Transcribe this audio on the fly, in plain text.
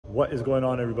What is going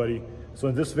on, everybody? So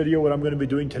in this video, what I'm going to be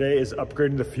doing today is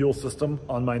upgrading the fuel system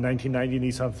on my 1990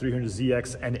 Nissan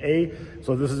 300ZX NA.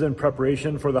 So this is in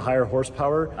preparation for the higher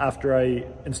horsepower after I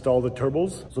install the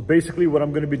turbos. So basically what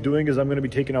I'm going to be doing is I'm going to be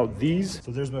taking out these.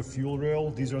 So there's my fuel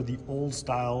rail. These are the old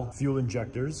style fuel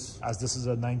injectors, as this is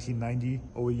a 1990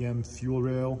 OEM fuel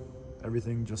rail.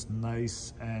 Everything just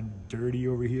nice and dirty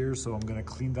over here. So I'm going to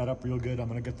clean that up real good. I'm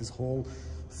going to get this whole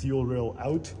fuel rail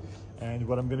out. And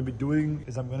what I'm going to be doing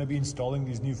is I'm going to be installing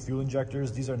these new fuel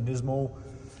injectors. These are Nismo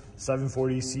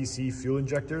 740cc fuel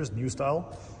injectors, new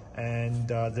style. And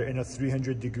they're in a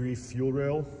 300-degree fuel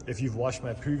rail. If you've watched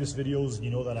my previous videos,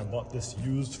 you know that I bought this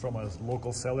used from a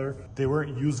local seller. They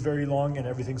weren't used very long and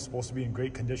everything's supposed to be in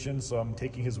great condition. So I'm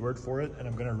taking his word for it and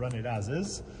I'm going to run it as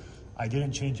is. I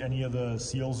didn't change any of the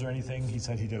seals or anything. He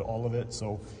said he did all of it.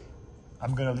 So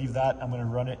I'm gonna leave that. I'm gonna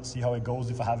run it, see how it goes.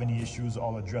 If I have any issues,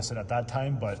 I'll address it at that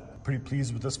time, but pretty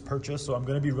pleased with this purchase. So I'm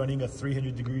gonna be running a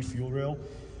 300-degree fuel rail.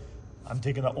 I'm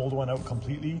taking the old one out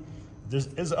completely. There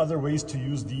is other ways to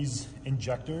use these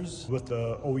injectors with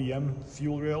the OEM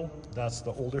fuel rail. That's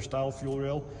the older style fuel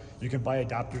rail. You can buy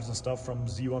adapters and stuff from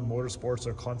Z1 Motorsports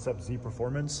or Concept Z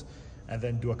Performance and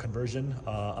then do a conversion.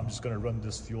 I'm just gonna run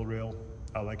this fuel rail.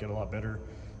 I like it a lot better.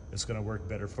 It's gonna work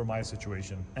better for my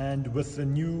situation. And with the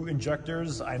new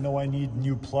injectors, I know I need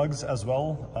new plugs as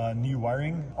well, new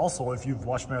wiring. Also, if you've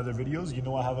watched my other videos, you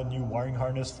know I have a new wiring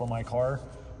harness for my car,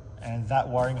 and that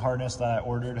wiring harness that I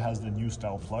ordered has the new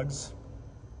style plugs.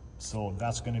 So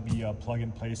that's gonna be a plug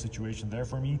and play situation there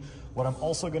for me. What I'm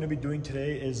also gonna be doing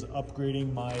today is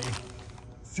upgrading my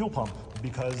fuel pump,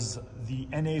 because the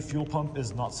NA fuel pump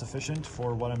is not sufficient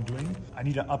for what I'm doing. I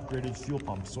need an upgraded fuel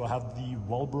pump. So I have the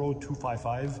Walbro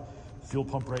 255 fuel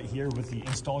pump right here with the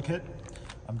install kit.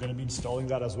 I'm gonna be installing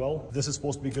that as well. This is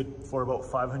supposed to be good for about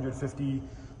 550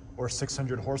 or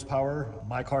 600 horsepower.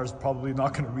 My car is probably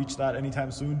not gonna reach that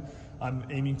anytime soon. I'm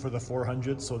aiming for the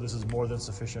 400, so this is more than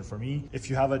sufficient for me. If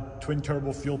you have a twin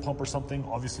turbo fuel pump or something,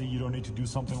 obviously you don't need to do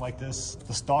something like this.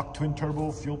 The stock twin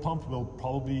turbo fuel pump will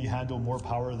probably handle more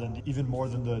power than, even more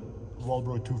than the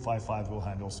Walbro 255 will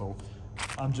handle. So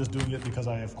I'm just doing it because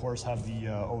I of course have the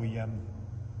OEM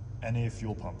NA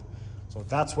fuel pump. So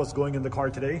that's what's going in the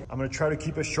car today. I'm gonna try to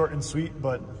keep it short and sweet,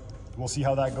 but we'll see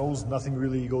how that goes. Nothing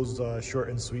really goes short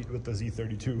and sweet with the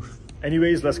Z32.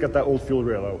 Anyways, let's get that old fuel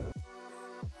rail out.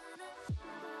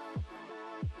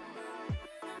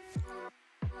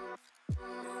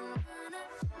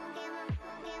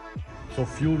 So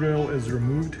fuel rail is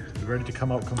removed, ready to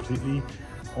come out completely.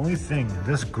 Only thing,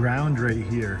 this ground right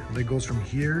here, that goes from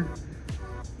here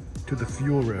to the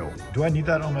fuel rail. Do I need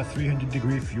that on my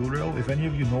 300-degree fuel rail? If any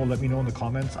of you know, let me know in the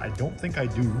comments. I don't think I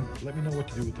do. Let me know what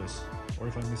to do with this, or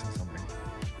if I'm missing something.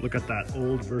 Look at that,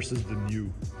 old versus the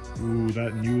new. Ooh,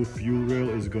 that new fuel rail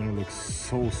is gonna look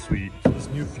so sweet. So this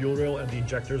new fuel rail and the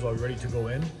injectors are ready to go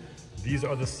in. These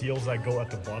are the seals that go at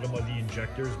the bottom of the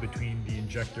injectors between the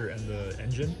injector and the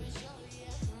engine.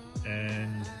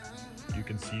 And you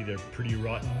can see they're pretty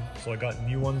rotten. So I got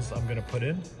new ones I'm gonna put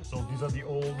in. So these are the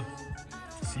old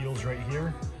seals right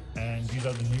here, and these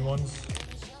are the new ones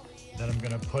that I'm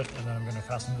gonna put, and then I'm gonna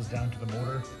fasten this down to the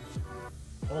motor.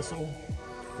 Also,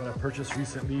 what I purchased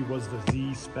recently was the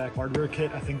Z-Spec hardware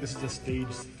kit. I think this is a stage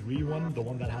 3 one, the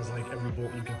one that has like every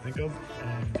bolt you can think of,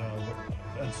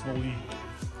 and slowly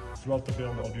throughout the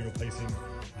build I'll be replacing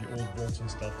the old bolts and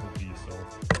stuff with these. So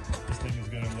this thing is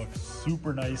gonna look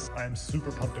super nice. I am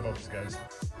super pumped about this, guys.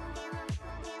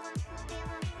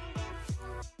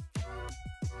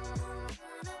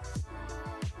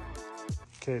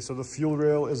 Okay, so the fuel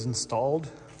rail is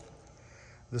installed.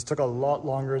 This took a lot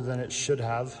longer than it should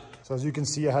have. So as you can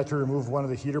see, I had to remove one of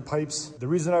the heater pipes. The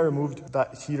reason I removed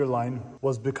that heater line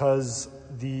was because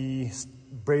the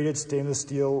braided stainless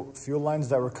steel fuel lines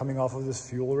that were coming off of this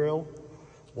fuel rail,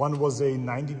 one was a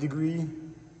 90-degree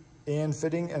AN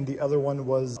fitting and the other one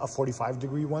was a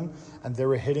 45-degree one, and they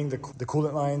were hitting the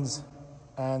coolant lines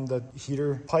and the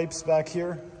heater pipes back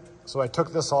here. So I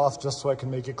took this off just so I can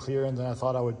make it clear, and then I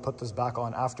thought I would put this back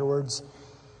on afterwards.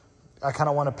 I kind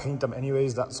of want to paint them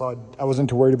anyways, so I wasn't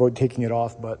too worried about taking it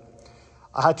off, but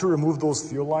I had to remove those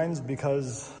fuel lines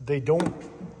because they don't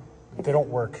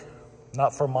work.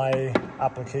 Not for my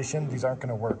application, these aren't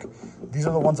gonna work. These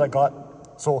are the ones I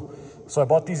got. So I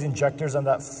bought these injectors and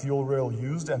that fuel rail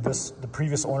used, and the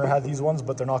previous owner had these ones,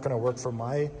 but they're not gonna work for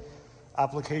my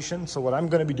application. So what I'm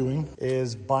gonna be doing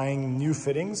is buying new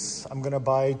fittings. I'm gonna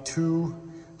buy 2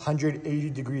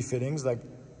 180-degree fittings that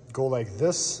go like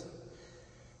this.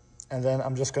 And then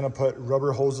I'm just gonna put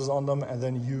rubber hoses on them and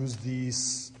then use the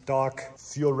stock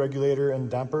fuel regulator and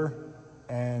damper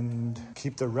and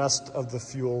keep the rest of the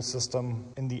fuel system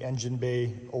in the engine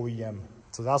bay OEM.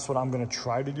 So that's what I'm gonna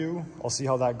try to do. I'll see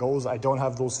how that goes. I don't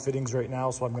have those fittings right now,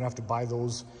 so I'm gonna have to buy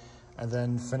those and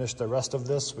then finish the rest of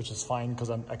this, which is fine because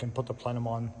I can put the plenum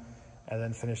on and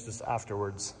then finish this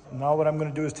afterwards. Now what I'm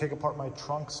gonna do is take apart my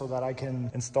trunk so that I can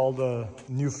install the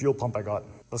new fuel pump I got.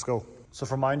 Let's go. So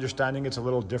from my understanding, it's a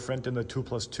little different in the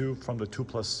 2+2 from the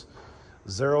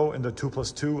 2+0. In the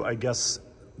 2+2, I guess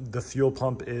the fuel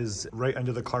pump is right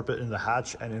under the carpet in the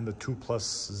hatch, and in the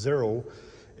 2+0,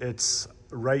 it's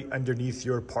right underneath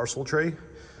your parcel tray.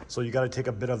 So you got to take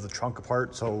a bit of the trunk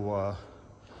apart. So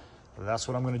that's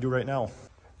what I'm going to do right now.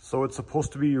 So it's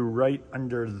supposed to be right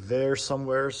under there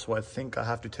somewhere. So I think I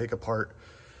have to take apart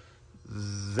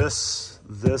this,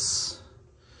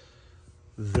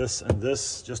 and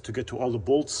this just to get to all the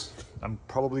bolts. I'm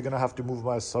probably going to have to move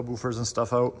my subwoofers and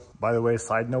stuff out. By the way,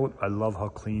 side note, I love how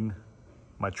clean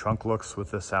my trunk looks with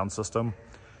this sound system.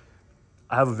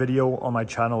 I have a video on my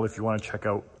channel if you want to check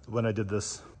out when I did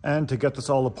this. And to get this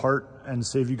all apart and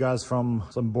save you guys from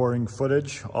some boring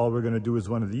footage, all we're going to do is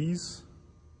one of these.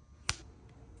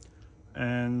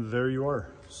 And there you are.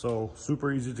 So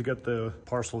super easy to get the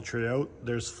parcel tray out.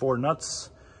 There's 4 nuts,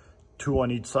 2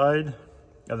 on each side,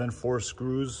 and then 4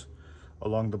 screws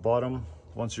along the bottom.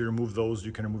 Once you remove those,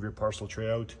 you can remove your parcel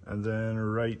tray out. And then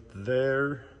right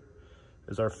there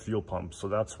is our fuel pump. So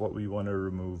that's what we want to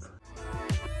remove.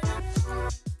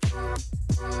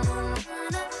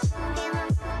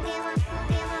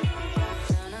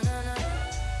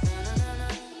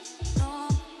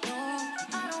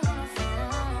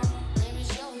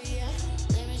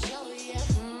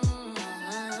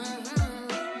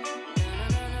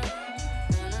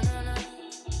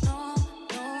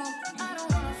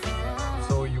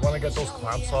 So you want to get those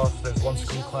clamps off. There's 1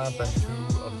 screw clamp and 2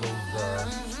 of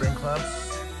those spring clamps.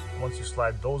 Once you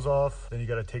slide those off, then you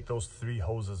got to take those 3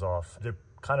 hoses off. They're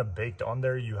kind of baked on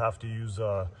there. You have to use,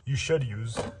 you should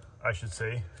use, I should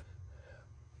say,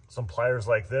 some pliers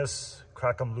like this,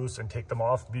 crack them loose and take them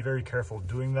off. Be very careful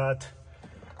doing that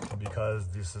because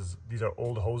these are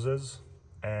old hoses,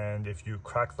 and if you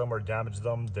crack them or damage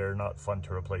them, they're not fun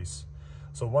to replace.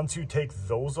 So once you take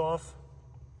those off,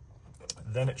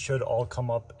 then it should all come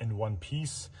up in one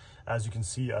piece. As you can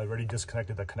see, I already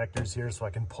disconnected the connectors here so I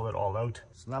can pull it all out.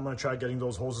 So now I'm gonna try getting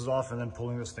those hoses off and then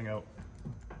pulling this thing out.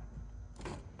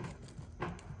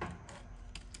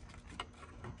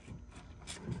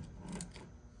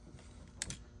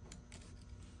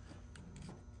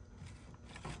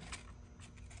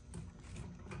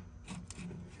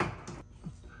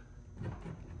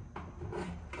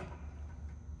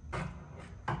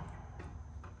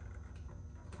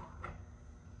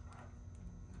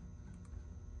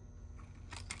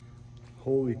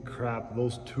 Holy crap,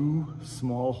 those 2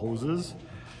 small hoses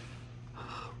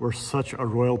were such a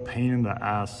royal pain in the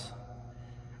ass.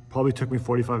 Probably took me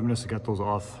 45 minutes to get those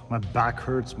off. My back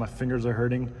hurts, my fingers are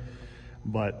hurting,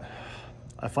 but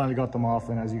I finally got them off,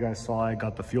 and as you guys saw, I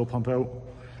got the fuel pump out.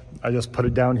 I just put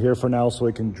it down here for now so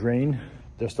it can drain.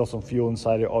 There's still some fuel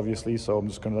inside it, obviously, so I'm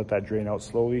just gonna let that drain out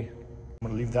slowly. I'm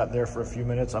gonna leave that there for a few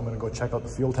minutes. I'm gonna go check out the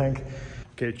fuel tank.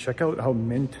 Okay, check out how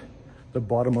mint the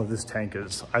bottom of this tank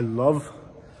is. I love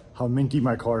how minty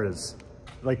my car is.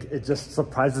 Like, it just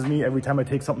surprises me every time I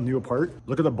take something new apart.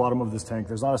 Look at the bottom of this tank.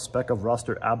 There's not a speck of rust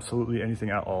or absolutely anything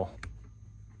at all.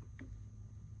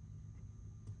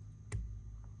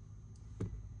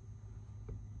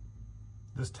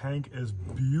 This tank is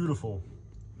beautiful.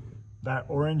 That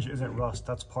orange isn't rust,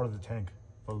 that's part of the tank.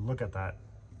 But look at that.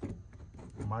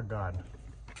 Oh my God.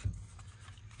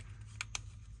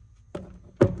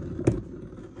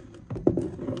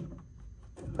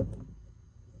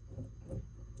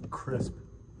 Crisp.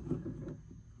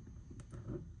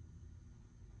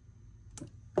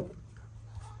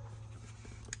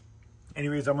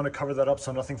 Anyways, I'm going to cover that up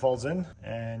so nothing falls in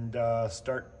and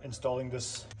start installing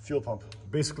this fuel pump.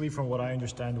 Basically, from what I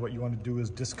understand, what you want to do is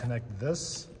disconnect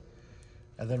this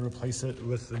and then replace it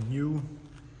with the new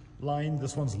line.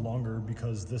 This one's longer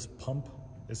because this pump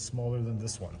is smaller than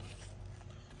this one.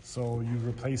 So you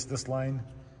replace this line,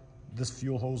 this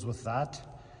fuel hose with that,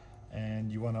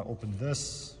 and you want to open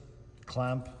this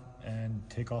clamp and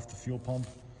take off the fuel pump,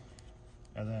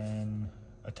 and then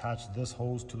attach this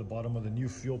hose to the bottom of the new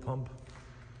fuel pump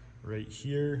right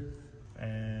here,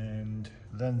 and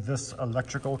then this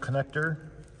electrical connector,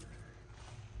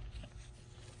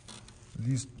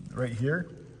 these right here,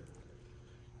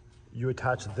 you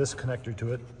attach this connector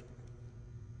to it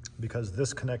because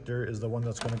this connector is the one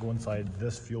that's going to go inside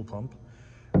this fuel pump.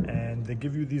 And they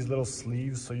give you these little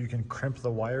sleeves so you can crimp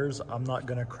the wires. I'm not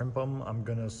gonna crimp them, I'm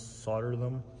gonna solder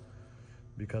them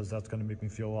because that's gonna make me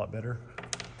feel a lot better.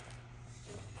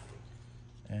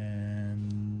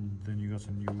 And then you got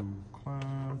some new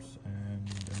clamps and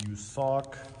a new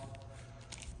sock,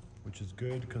 which is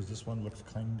good because this one looks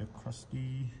kind of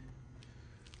crusty.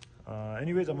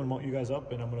 Anyways, I'm gonna mount you guys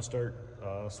up and I'm gonna start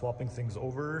swapping things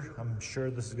over. I'm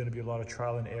sure this is gonna be a lot of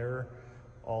trial and error.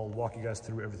 I'll walk you guys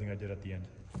through everything I did at the end.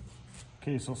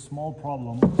 Okay, so small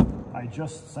problem. I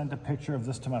just sent a picture of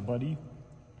this to my buddy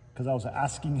because I was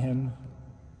asking him,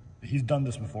 he's done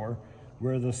this before,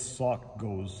 where the sock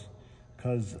goes.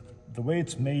 Because the way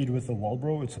it's made with the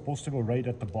Walbro, it's supposed to go right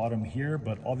at the bottom here,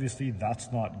 but obviously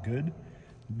that's not good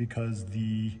because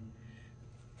the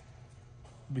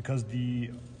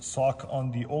sock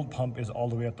on the old pump is all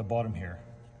the way at the bottom here.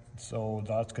 So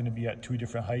that's going to be at two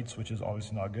different heights, which is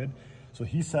obviously not good. So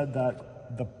he said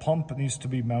that the pump needs to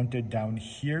be mounted down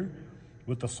here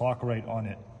with the sock right on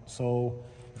it. So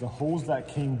the hose that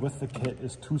came with the kit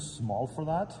is too small for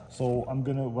that. So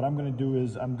what I'm gonna do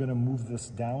is I'm gonna move this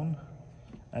down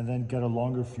and then get a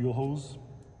longer fuel hose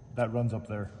that runs up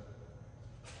there.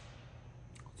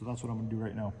 So that's what I'm gonna do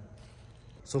right now.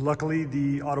 So luckily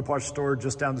the auto parts store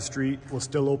just down the street was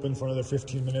still open for another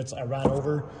 15 minutes. I ran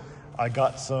over, I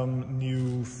got some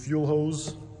new fuel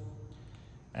hose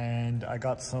and I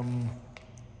got some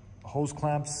hose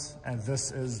clamps, and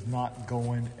this is not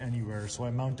going anywhere. So I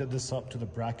mounted this up to the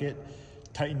bracket,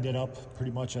 tightened it up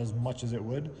pretty much as it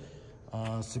would,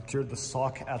 secured the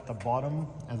sock at the bottom,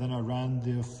 and then I ran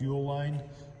the fuel line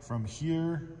from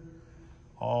here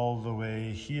all the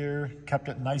way here, kept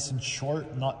it nice and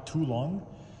short, not too long,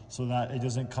 so that it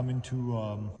doesn't come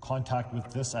into contact with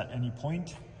this at any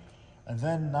point. And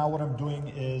then now what I'm doing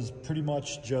is pretty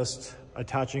much just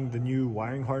attaching the new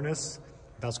wiring harness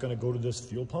that's going to go to this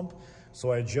fuel pump.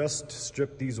 So I just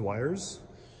stripped these wires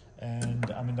and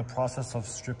I'm in the process of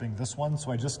stripping this one.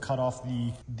 So I just cut off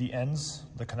the ends,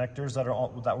 the connectors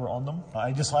that were on them.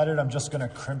 I decided I'm just going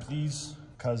to crimp these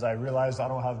because I realized I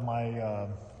don't have my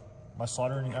my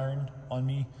soldering iron on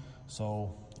me.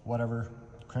 So whatever,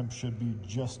 crimp should be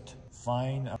just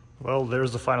fine. Well,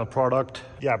 there's the final product.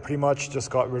 Yeah, pretty much just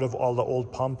got rid of all the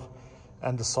old pump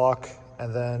and the sock.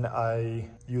 And then I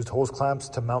used hose clamps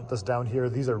to mount this down here.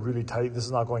 These are really tight. This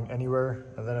is not going anywhere.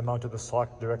 And then I mounted the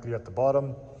sock directly at the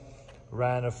bottom,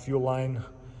 ran a fuel line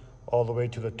all the way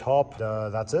to the top.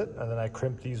 That's it. And then I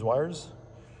crimped these wires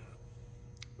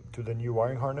to the new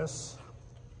wiring harness.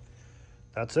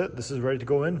 That's it. This is ready to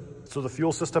go in. So the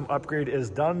fuel system upgrade is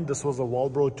done. This was a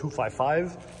Walbro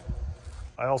 255.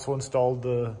 I also installed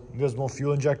the Nismo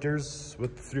fuel injectors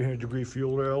with the 300-degree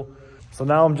fuel rail. So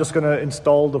now I'm just gonna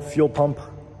install the fuel pump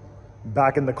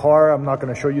back in the car. I'm not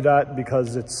gonna show you that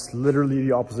because it's literally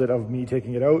the opposite of me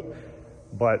taking it out.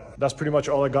 But that's pretty much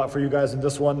all I got for you guys in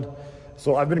this one.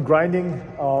 So I've been grinding.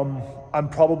 I'm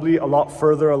probably a lot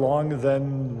further along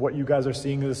than what you guys are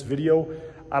seeing in this video.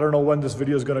 I don't know when this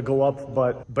video is gonna go up,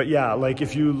 but yeah, like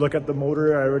if you look at the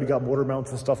motor, I already got motor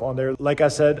mounts and stuff on there. Like I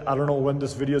said, I don't know when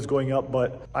this video is going up,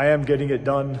 but I am getting it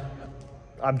done.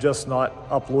 I'm just not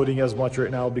uploading as much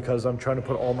right now because I'm trying to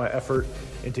put all my effort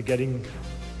into getting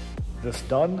this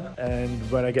done.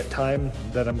 And when I get time,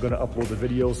 then I'm gonna upload the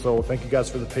video. So thank you guys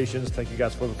for the patience. Thank you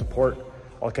guys for the support.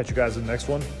 I'll catch you guys in the next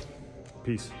one.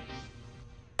 Peace.